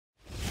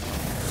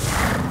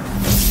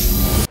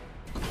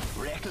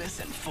dangerous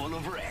and full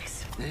of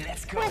wrecks.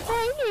 Let's go. Look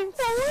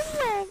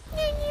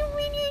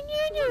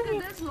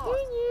at this lot.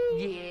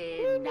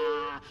 Yeah,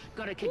 nah.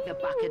 Gotta kick the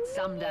bucket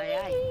someday,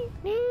 eh?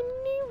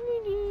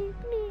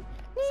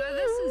 So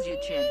this is your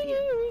champion.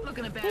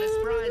 Looking about as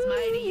spry as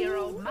my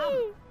 80-year-old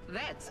mum.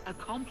 That's a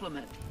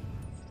compliment.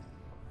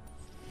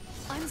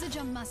 I'm the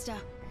jump master.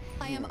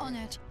 I am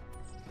honored.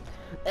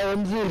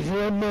 I'm the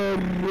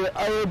drummer.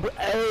 I am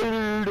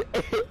honored.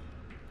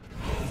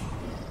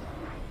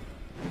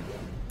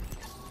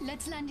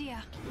 Let's land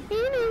here.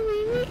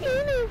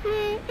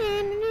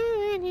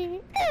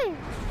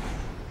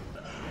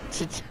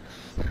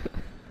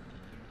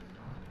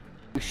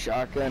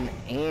 Shotgun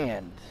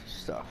and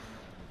stuff.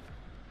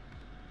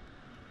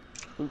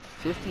 Ooh,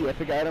 50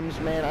 epic items,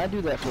 man. I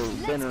do that for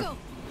dinner. Let's go.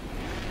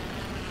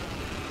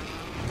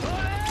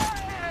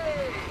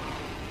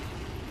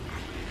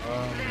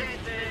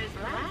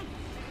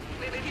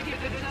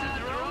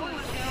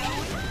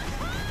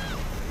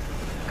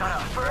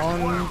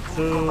 One,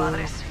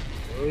 two,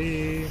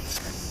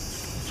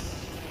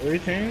 three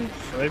teams,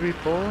 maybe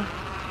four.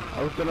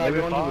 I was gonna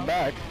go into the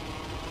back.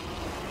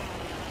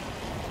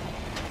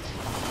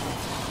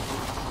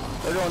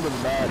 They're going to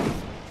the back.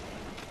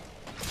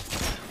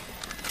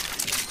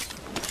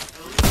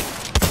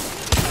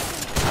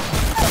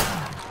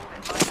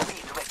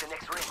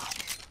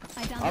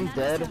 I'm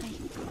dead.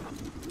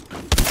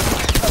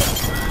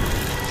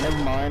 Never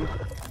mind.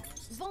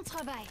 Bon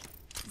travail.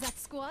 That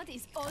squad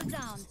is all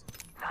down.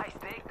 Nice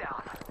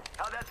takedown.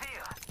 How'd that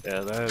feel?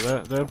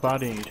 Yeah, they're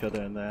bodying each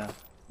other in there.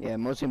 Yeah,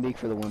 Mozambique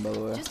for the win, by the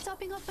way. Just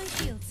topping off my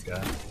shields.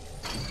 Yeah.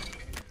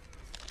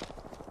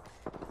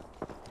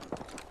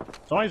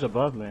 Somebody's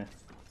above me.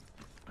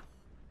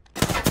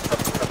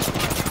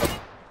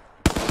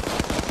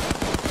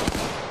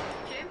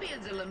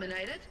 Champions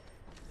eliminated.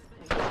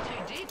 Too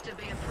deep to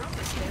be a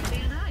proper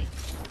champion, eh?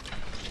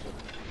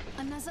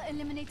 Another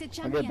eliminated I'll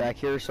champion. get back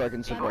here so I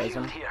can surprise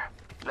him. Here.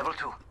 Level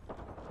 2.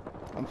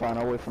 I'm fine,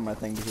 I'll wait for my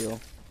thing to heal.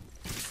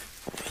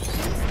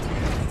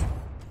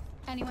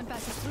 Anyone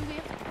passes through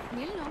here,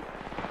 we'll know.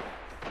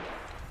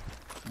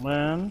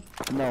 Man.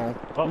 No.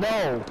 Oh.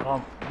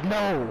 No!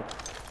 No!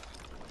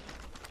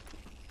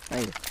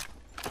 Hey.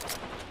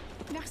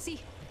 Merci.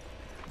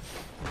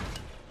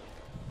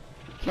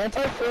 Can't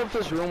I fill up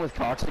this room with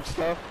toxic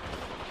stuff?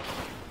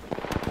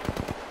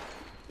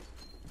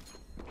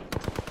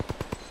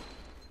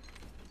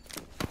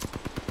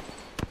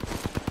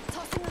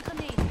 Tossing a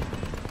grenade.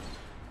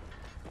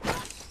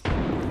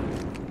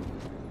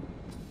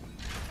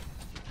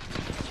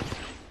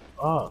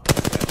 Oh.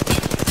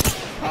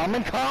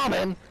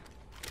 Common!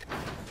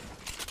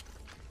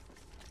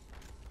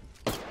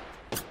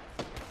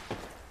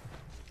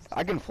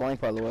 I can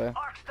flank, by the way.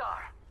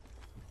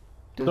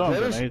 Dude, Throwing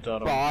there's grenades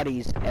at 'em.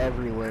 bodies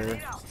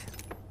everywhere.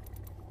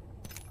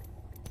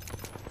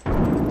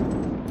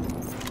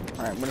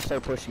 Alright, I'm gonna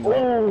start pushing back.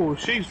 Oh,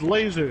 she's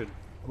lasered.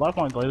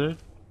 Lifeline's lasered.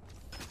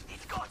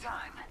 It's go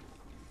time.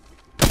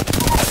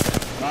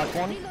 Knock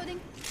one.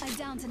 Reloading. I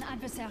downed an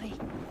adversary.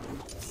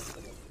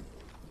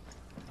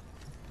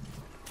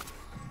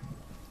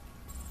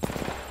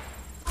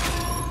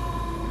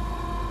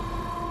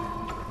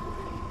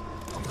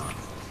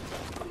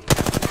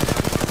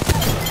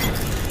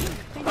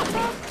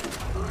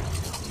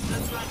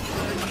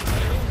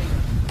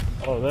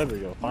 Oh, there we go,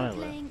 You're finally.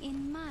 playing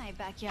in my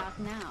backyard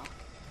now.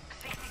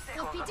 60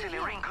 seconds until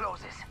the ring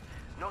closes.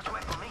 No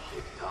sweat for me.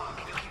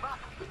 Can you keep up?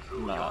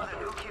 Nah. You're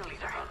the new kill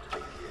leader.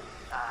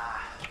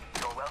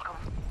 You're welcome.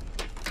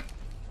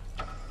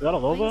 You got a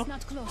Ring's Loba?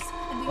 not close.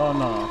 And we Oh,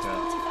 no, only okay.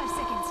 have 45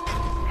 seconds.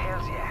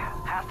 Hells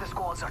yeah. Half the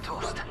squads are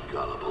toast.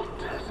 Gullible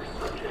test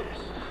subjects.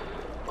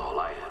 All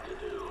I had to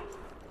do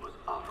was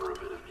offer a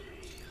bit of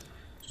cheese.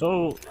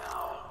 So,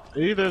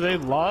 either they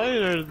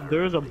lied or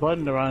there's a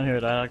button around here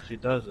that actually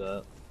does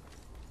that.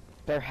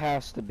 There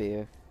has to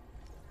be.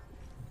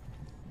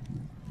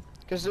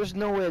 Because there's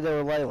no way they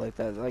would lie like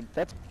that. Like,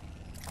 that's...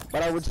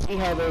 But I would see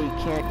how they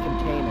can't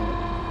contain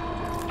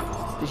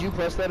it. Did you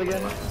press that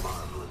again?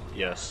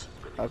 Yes.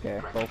 Okay,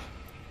 both.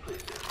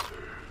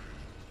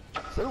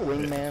 Is there a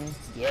wingman?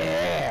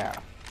 Yeah!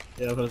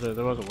 Yeah, because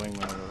there was a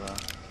wingman over there.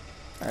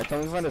 Alright, tell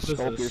me to find a What is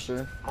skull this?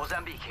 piercer.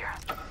 Mozambique here.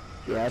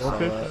 Yeah, I saw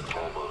Okay. that.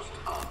 Almost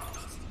up.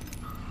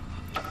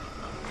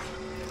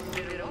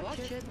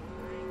 Watch it.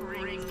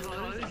 Ring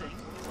closing.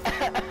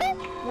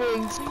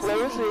 Wings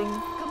closing!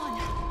 Come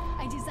on.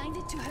 I designed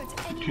it to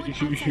hurt anyone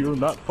outside You're of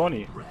not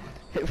funny.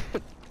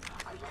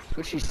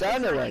 What she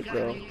sounded like,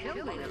 though.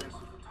 Kill leader.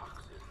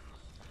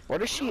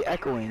 What is she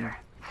echoing?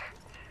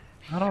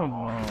 I don't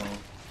know.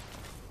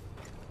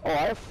 Oh,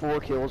 I have 4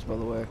 kills, by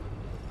the way.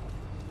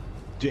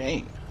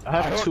 Dang. I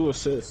I have don't- 2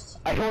 assists.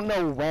 I don't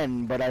know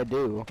when, but I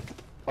do.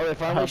 Oh, they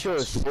finally have show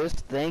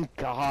assist? Thank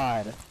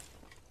God.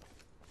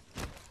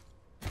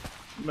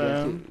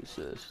 Man,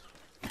 Assist.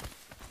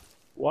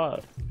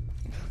 what?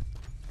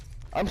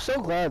 I'm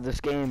so glad this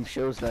game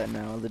shows that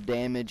now, the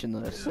damage and the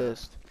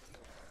assist.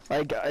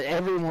 Like,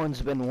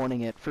 everyone's been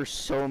wanting it for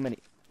so many...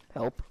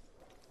 Help?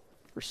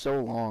 For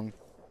so long.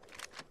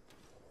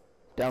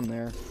 Down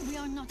there. We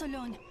are not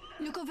alone.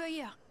 Look over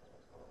here.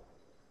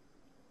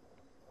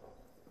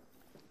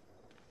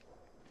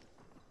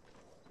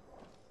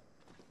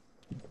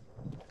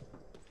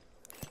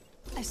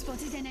 I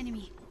spotted an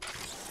enemy.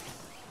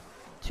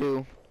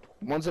 2.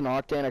 One's an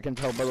Octane, I can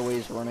tell by the way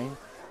he's running.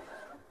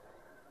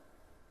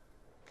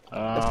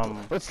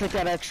 Let's take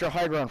that extra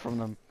high ground from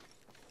them.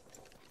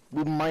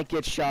 We might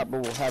get shot,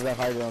 but we'll have that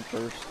high ground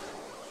first.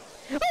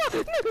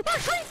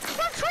 Retreat!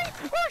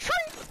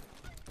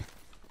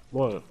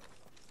 What?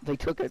 They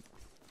took it.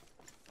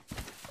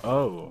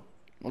 Oh.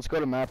 Let's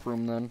go to map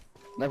room then.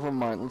 Never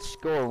mind, let's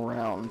go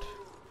around.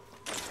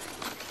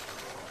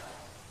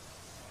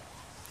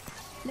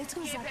 Let's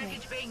go Care that way.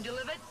 package being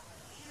delivered.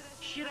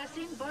 Should I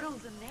send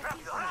bottles and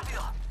napkins?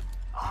 Rápido.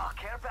 Oh,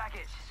 care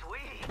package.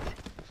 Sweet.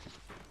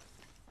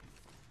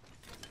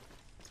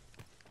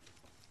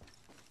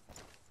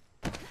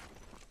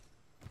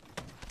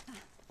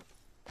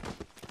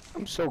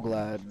 I'm so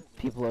glad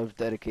people have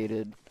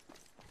dedicated,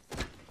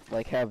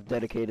 have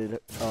dedicated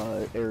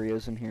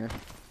areas in here.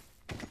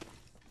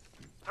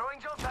 Throwing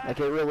jump pad. Like,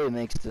 it really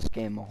makes this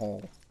game a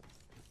whole.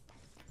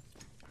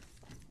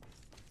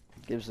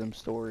 Gives them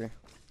story.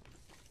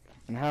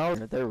 And how?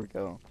 There we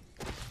go.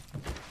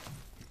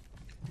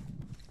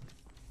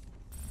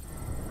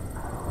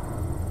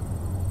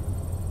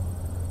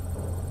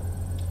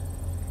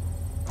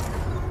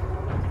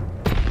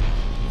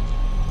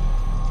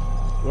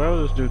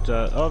 Wherever this dude's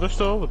at. Oh, they're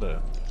still over there.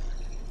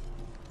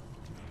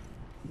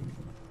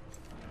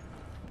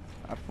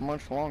 Not for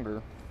much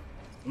longer.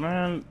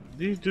 Man,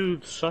 these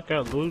dudes suck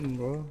at looting,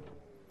 bro.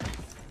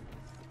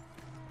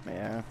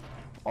 Yeah.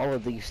 All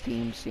of these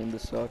teams seem to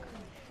suck.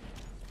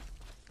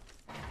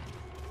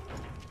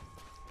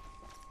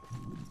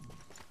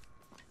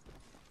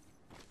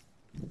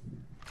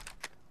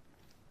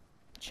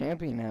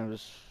 Champion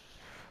has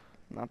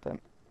not that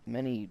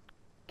many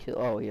kill.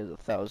 Oh, he has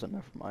 1,000.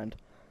 Never mind.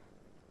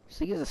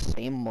 So he has the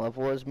same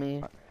level as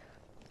me.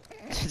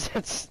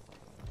 That's.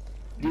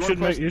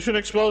 You should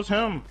expose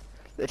him.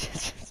 I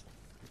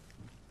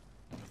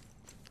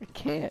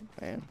can't,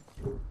 man.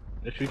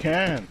 If you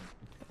can.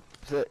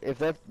 So if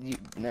that,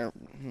 never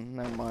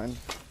mind.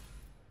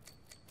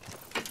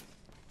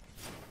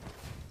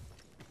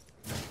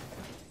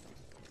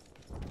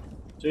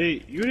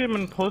 See, you didn't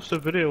even post a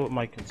video with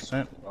my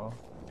consent, bro.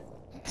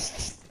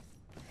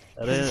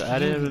 I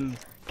didn't even.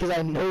 Cause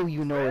I know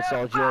you know it's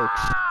all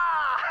jokes.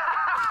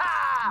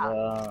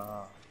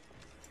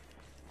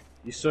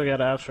 You still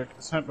gotta ask for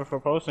consent before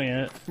posting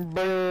it.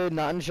 But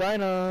not in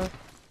China.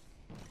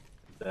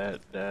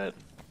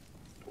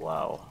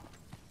 Wow.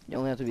 You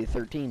only have to be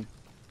 13.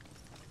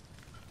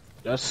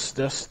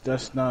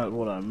 That's not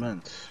what I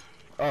meant.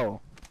 Oh.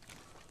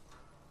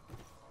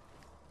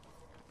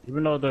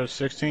 Even though they're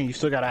 16, you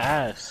still gotta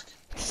ask.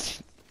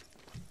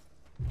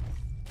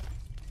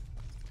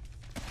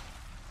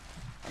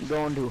 I'm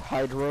going to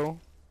Hydro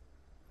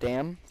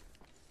Dam.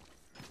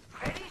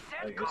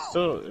 Like,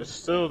 it's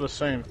still the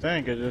same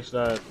thing. It's just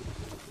that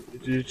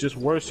it's just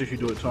worse if you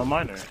do it to a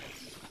minor.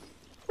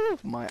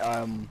 My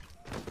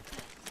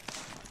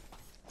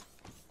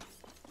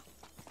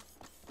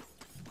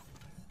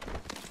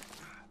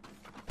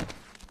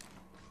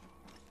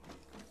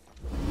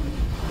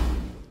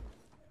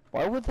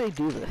Why would they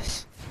do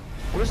this?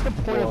 What is the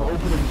point of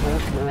opening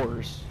both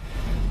doors?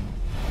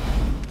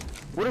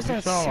 What is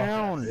that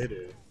sound?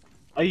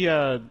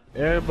 Yeah,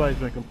 everybody's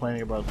been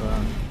complaining about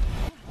that.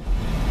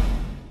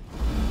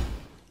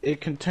 It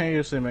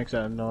continuously makes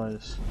that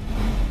noise.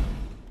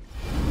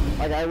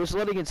 Like, I was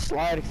letting it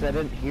slide because I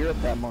didn't hear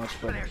it that much,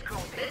 but...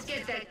 Let's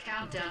get that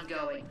countdown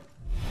going.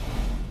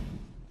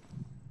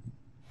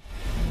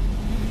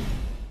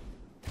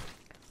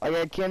 Like,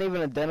 I can't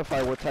even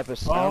identify what type of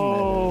sound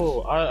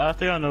Oh, that is. I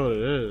think I know what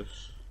it is.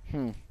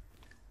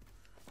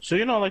 So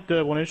you know, like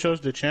when it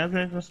shows the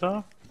champions and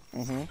stuff?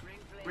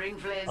 Ring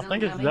flares I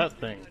think it's incoming. that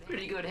thing.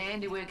 Pretty good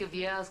handiwork if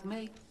you ask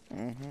me.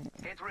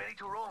 It's ready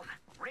to roll.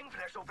 Ring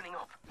flares opening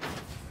up.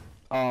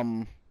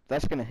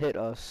 That's gonna hit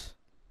us.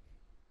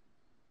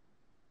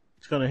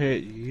 It's gonna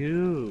hit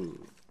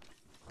you.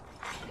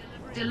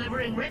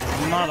 Delivering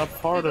I'm not a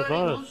part of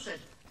us.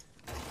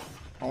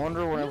 I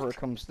wonder whenever it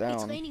comes It's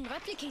down. raining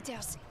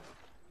replicators.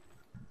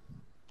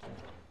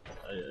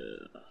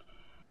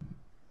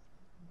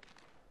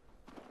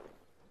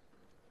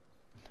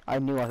 I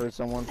knew I heard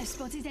someone. I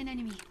spotted an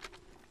enemy.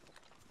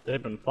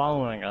 They've been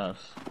following us.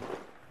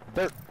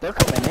 They're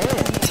coming in.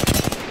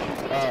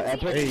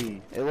 Epic.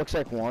 Hey. It looks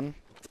like one.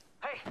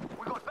 Hey,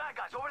 we got bad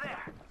guys over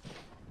there.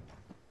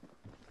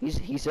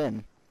 He's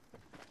in.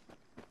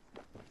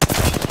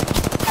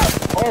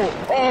 Oh!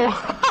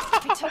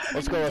 I took an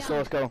Let's go. enemy Let's go. down.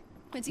 Let's go.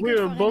 Pretty We're good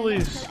for an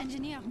bullies. electrical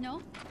engineer,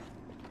 no?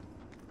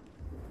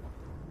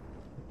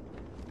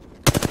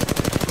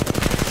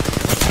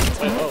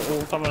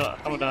 Oh, coming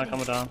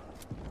down.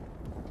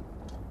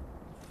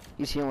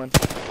 He's healing.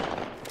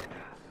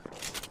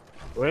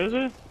 Where is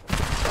it?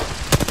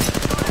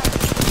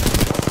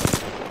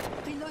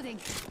 Reloading.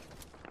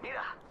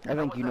 I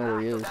think you know where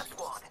he is. That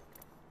squad.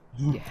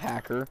 You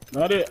hacker.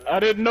 I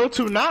didn't know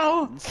to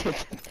now.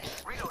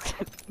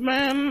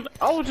 Man,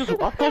 I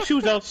thought she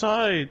was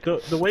outside.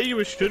 The way you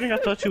were shooting, I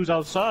thought she was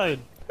outside.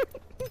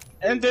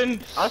 And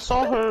then I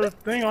saw her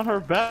thing on her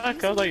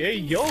back. I was like, hey,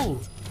 yo.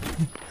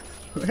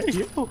 Hey,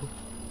 you!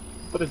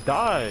 Better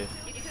die.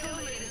 You kill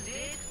leader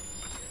dead.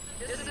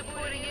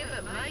 Disappointing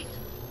effort, mate.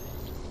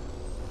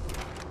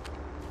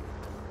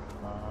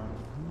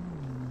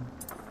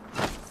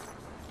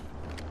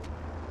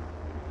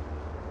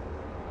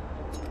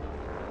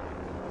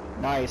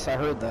 Nice, I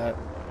heard that.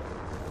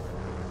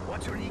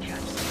 What's your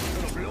kneecaps?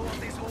 Gonna blow up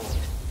this hole.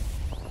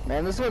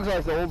 Man, this looks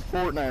like the old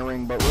Fortnite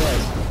ring, but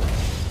red.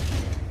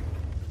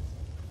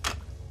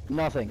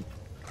 Nothing.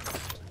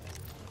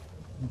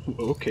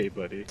 Okay,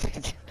 buddy.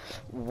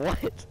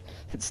 What?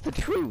 It's the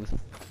truth.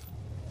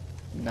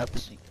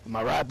 Nothing.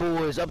 My right,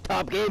 boys? Up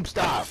top,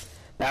 GameStop.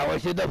 Power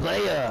to the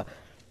player.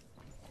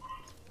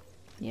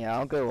 Yeah,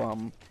 I'll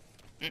go.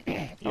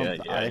 Yeah.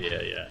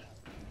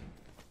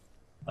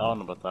 I don't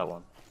know about that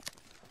one.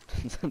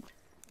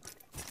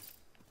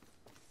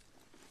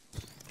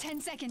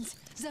 10 seconds.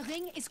 The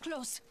ring is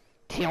close.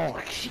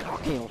 The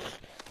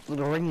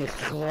ring is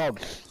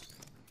close.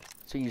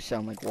 So you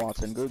sound like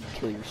Watson. Go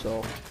kill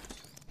yourself.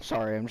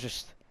 Sorry, I'm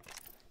just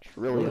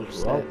really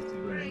upset.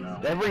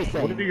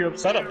 Everything. What are you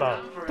upset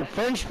about? The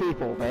French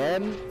people,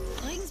 man.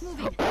 Ring's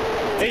moving.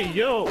 Hey,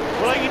 yo!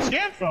 Where are you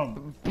stand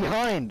from?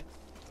 Behind.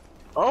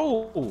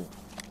 Oh!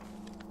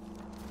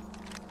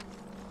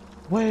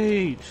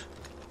 Wait!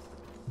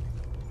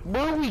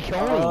 Where are we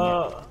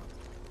going?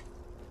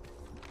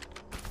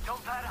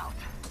 Jump that out.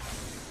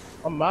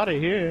 I'm out of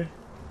here.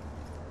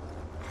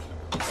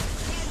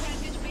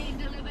 Package being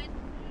delivered.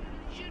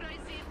 Should I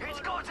see it? It's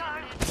go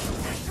time.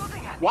 They're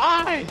shooting at me.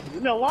 Why?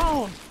 Leave me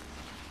alone.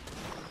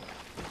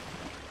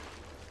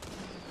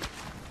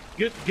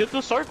 Get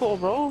the circle,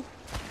 bro.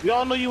 We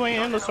all know you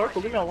ain't in the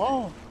circle. Leave me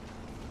alone.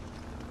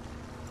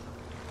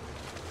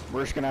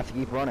 We're just gonna have to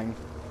keep running.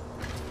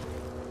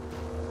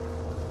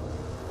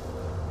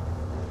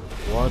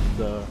 What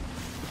the?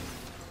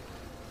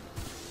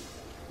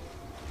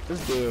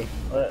 This dude.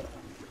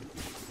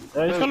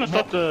 It's gonna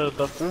stop the.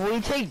 Will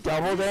we take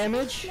double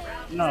damage?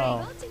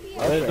 No.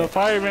 Okay. The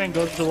fire ring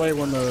goes away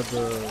when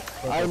the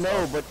I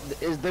know, but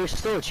is there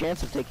still a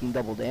chance of taking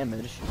double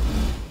damage?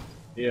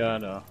 Yeah, I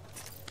know.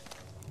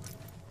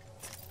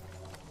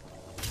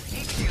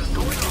 Heat shield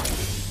going on.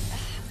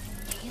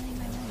 Healing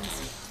my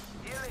wounds.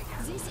 Healing.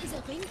 This is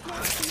a ring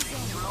crossing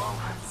zone.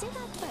 Set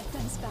up 5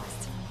 times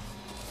fast.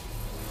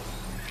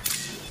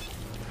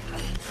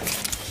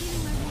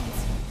 Healing my wounds.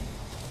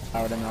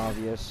 Out and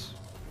obvious.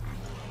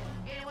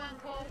 Anyone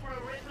call for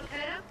a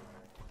replicator?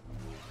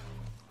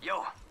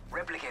 Yo,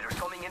 replicators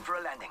coming in for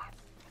a landing.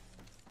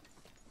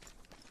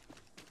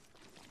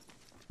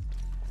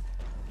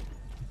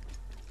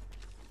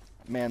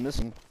 Man,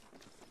 this.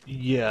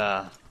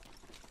 Yeah.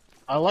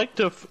 I like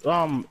the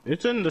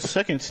it's in the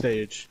second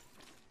stage.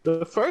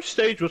 The first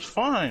stage was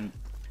fine.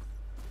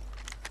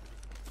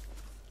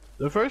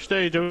 The first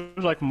stage there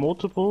was like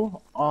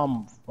multiple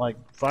like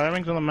fire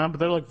rings on the map, but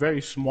they're like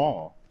very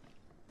small.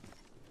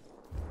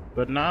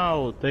 But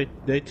now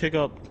they take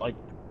up like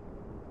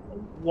a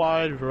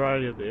wide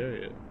variety of the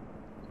area.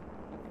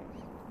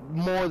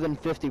 More than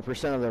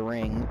 50% of the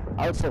ring.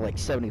 I would say like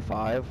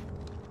 75.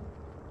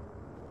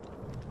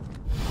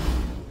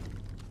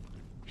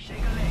 Shake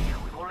a leg.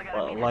 We've only got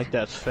a minute. Like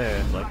that's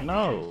fair. Like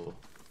no.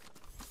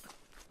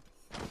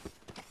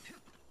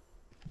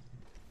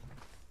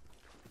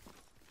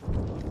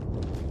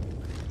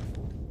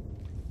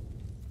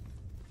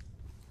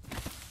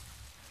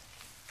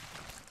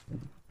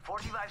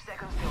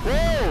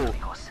 Whoa!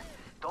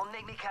 Don't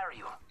make me carry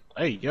you.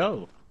 Hey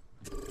yo.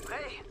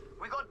 Hey,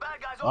 we got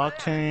bad guys over there.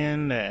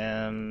 Octane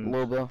and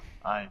Loba.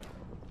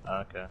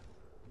 okay.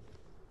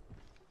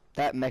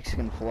 That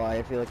Mexican fly,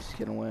 I feel like he's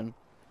gonna win.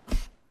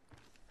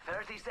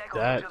 30 seconds until the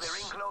That's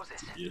ring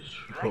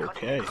closes.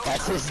 okay.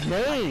 That's his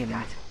name!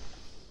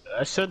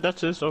 I said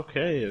that's just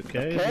okay. Leave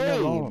me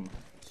alone.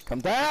 Come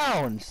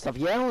down! Stop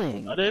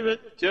yelling! I didn't even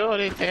do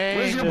anything.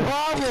 Where's your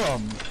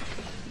problem?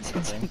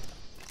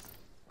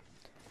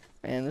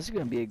 Man, this is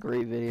gonna be a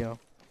great video.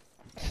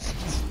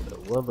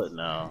 Will it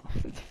now?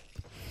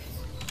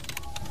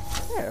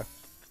 Yeah.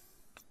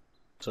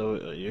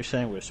 So you're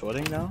saying we're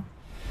sweating now?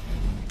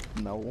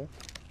 No.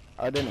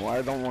 I don't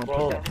want to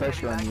put that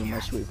pressure on you,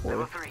 my sweet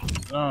boy.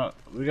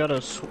 We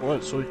gotta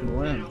sweat so we can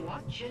win.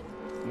 Watch it.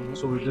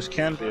 So we just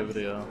can be a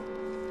video.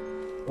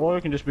 Or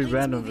it can just be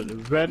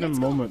random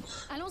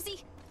moments.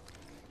 Allons-y.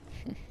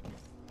 I'm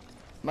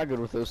not good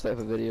with those type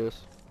of videos.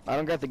 I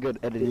don't got the good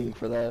editing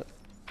for that.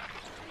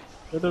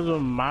 It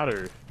doesn't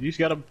matter. You just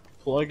gotta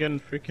plug in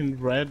freaking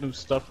random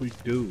stuff we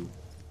do.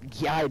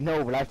 Yeah, I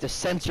know, but I have to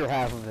censor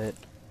half of it.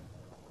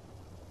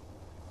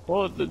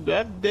 Well,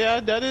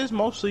 that is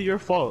mostly your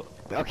fault.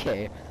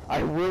 Okay,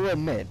 I will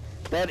admit,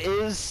 that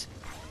is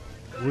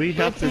We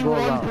have to go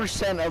around.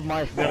 51% of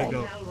my We gotta fault.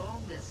 go. How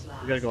long this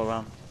lasts? We gotta go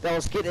around.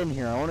 Dallas, get in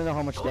here. I want to know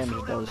how much damage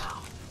it does.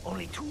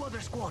 Only 2 other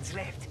squads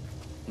left.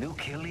 New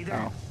kill leader?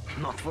 Oh.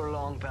 Not for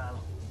long,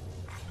 pal.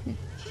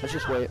 Let's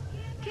just wait.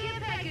 Care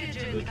package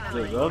The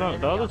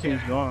incoming. other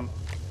team's gone.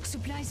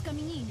 Supplies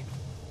coming in.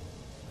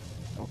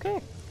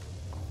 Okay.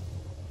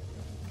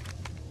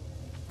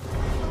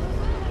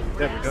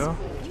 There we go.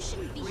 You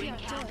shouldn't be Ring here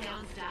at all.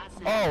 countdown starts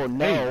Oh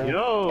no. Hey,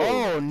 yo.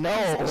 Oh Is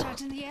no.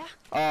 charge in the air?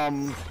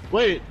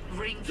 Wait,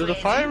 Ring does the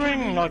flares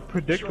firing like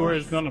predict where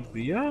it's gonna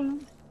be at?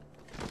 Ring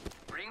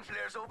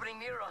flares opening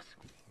near us.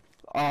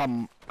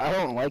 I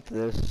don't like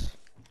this.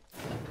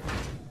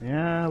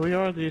 Yeah, we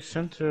are the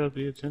center of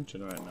the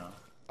attention right now.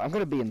 I'm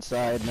gonna be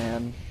inside,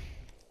 man.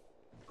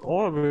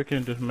 Or we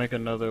can just make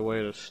another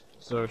way to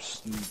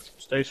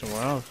stay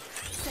somewhere else.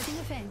 Setting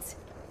a fence.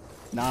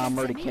 Nah, I'm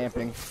already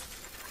camping.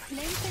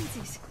 Laying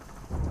fences.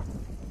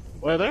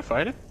 Wait, they're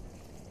fighting?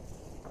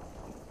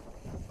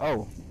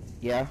 Oh,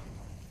 yeah.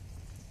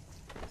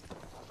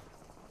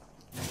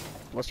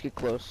 Let's get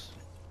close.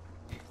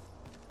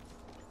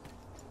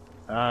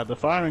 The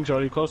firing's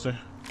already closer.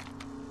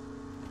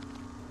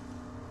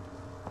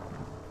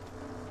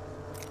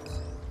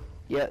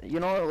 Yeah, you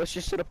know what? Let's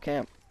just set up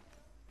camp.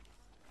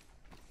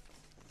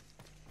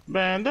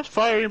 Man, that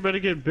firing better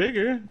get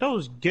bigger. That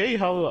was gay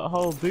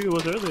how big it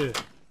was earlier.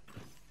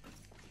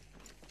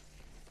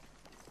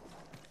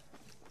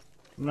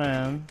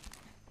 Man,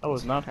 that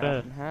was not Half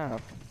bad. and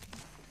half.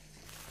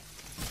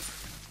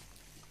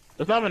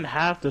 It's not even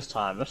half this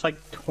time. That's like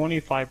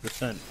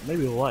 25%,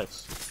 maybe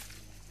less.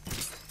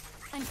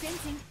 I'm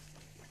fencing.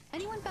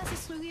 Anyone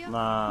passes through here?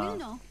 Nah. We'll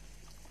know.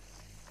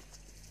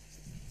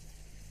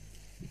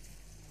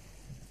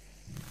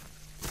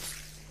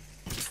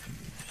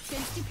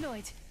 Fence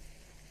deployed.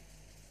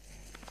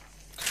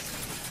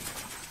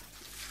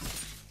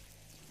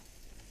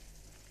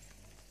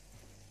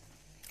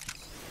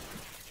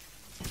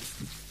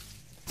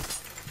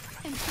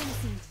 I'm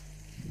fencing.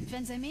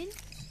 Fence them in,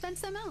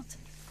 fence them out.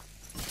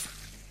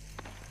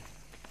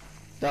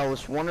 That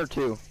was 1 or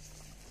 2.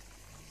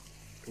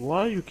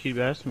 Why you keep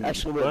asking me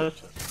Actually, this wait.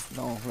 question?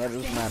 No, that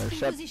doesn't matter.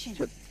 Shut,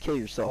 kill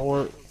yourself.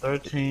 4,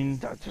 13,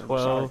 Doctor, I'm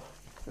 12.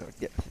 sorry.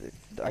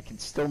 I can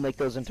still make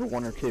those into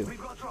 1 or 2.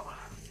 We've got trouble.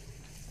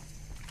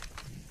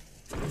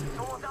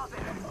 Someone's out there.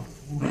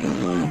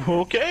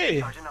 Okay.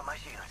 Charging up my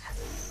shields.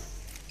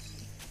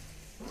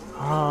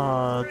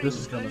 Ah, this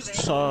is gonna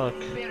suck.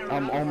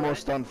 I'm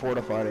almost done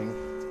fortifying.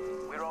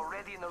 We're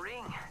already in the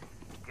ring.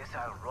 Guess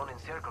I'll run in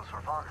circles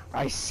for fun.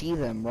 I see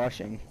them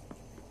rushing.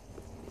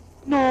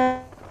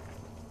 No.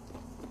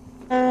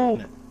 No.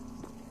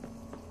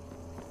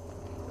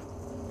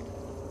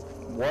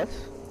 What?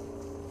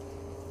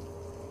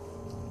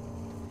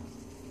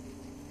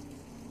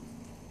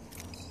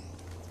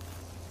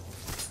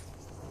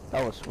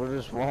 What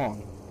is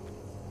wrong?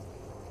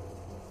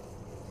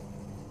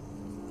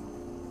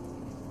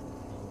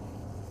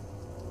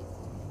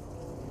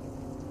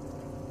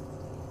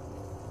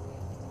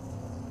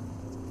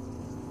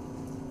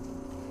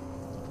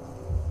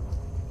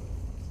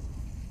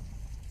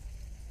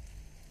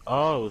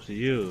 Oh, it was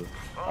you.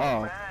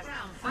 Oh,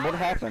 what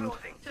happened?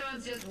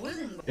 Turns just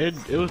whizzing. It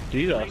was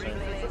DDoS.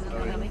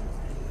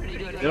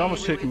 It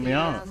almost took me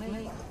out.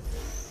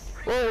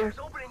 Whoa! It's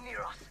opening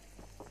near us.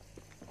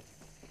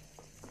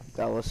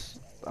 Dallas,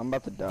 I'm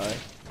about to die.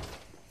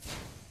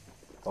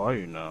 Oh,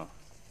 you know.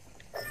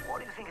 What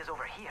do you think is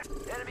over here?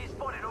 Enemy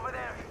spotted over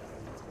there.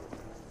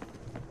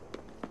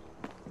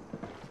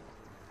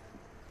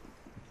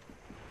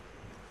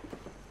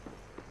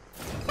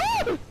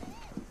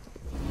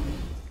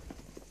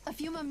 A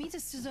few more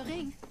meters to the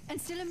ring, and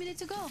still a minute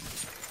to go.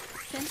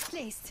 Fence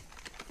placed.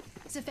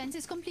 The fence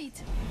is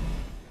complete.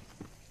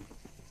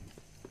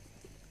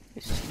 I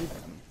see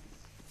them.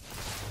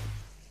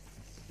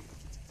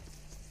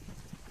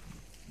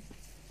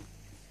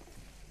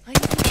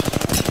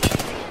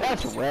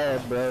 That's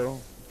red, bro.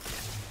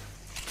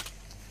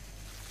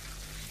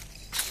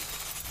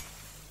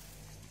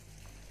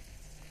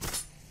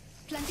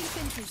 Planting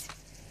fences.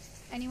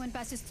 Anyone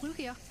passes through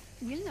here,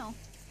 we'll know.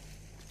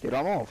 Dude,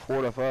 I'm all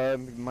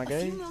fortified, my A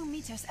guy. few more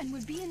meters and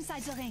we'll be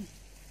inside the ring.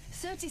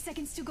 30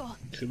 seconds to go.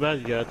 Too bad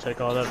you gotta take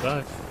all that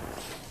back.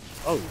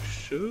 Oh,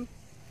 shoot.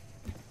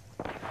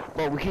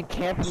 Bro, we can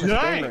camp in this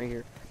thing right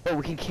here. Bro,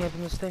 we can camp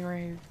in this thing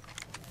right here.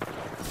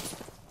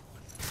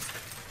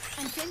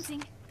 I'm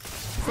fencing.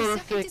 The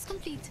circuit is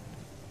complete.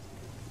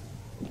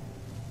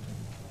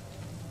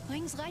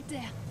 Ring's right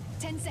there.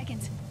 10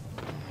 seconds.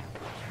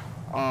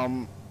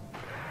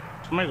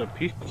 Somebody's a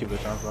peacekeeper,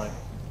 sounds like.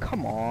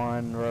 Come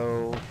on,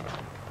 bro.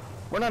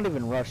 We're not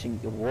even rushing.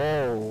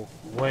 Whoa.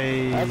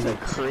 Wait. That's a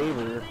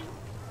craver.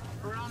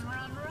 Run,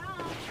 run,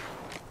 run.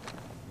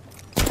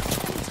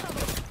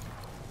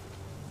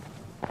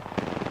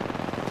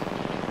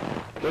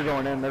 They're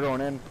going in, they're going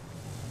in.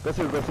 Go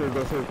through, go through,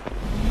 go through.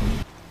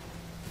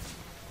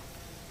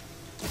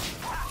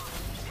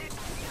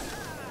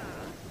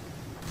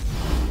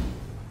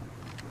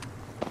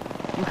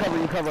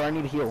 You cover, I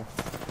need a heal.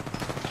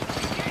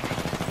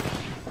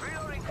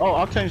 Oh,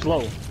 Octane's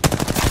low.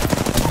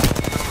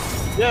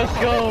 Let's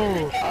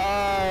go!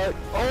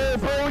 Oh,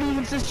 bro, it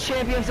even says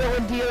champions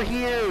L&D are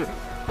here.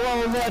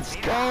 Bro, let's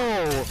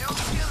go.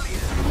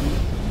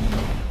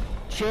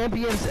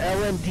 Champions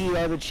L&D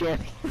are the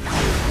champions.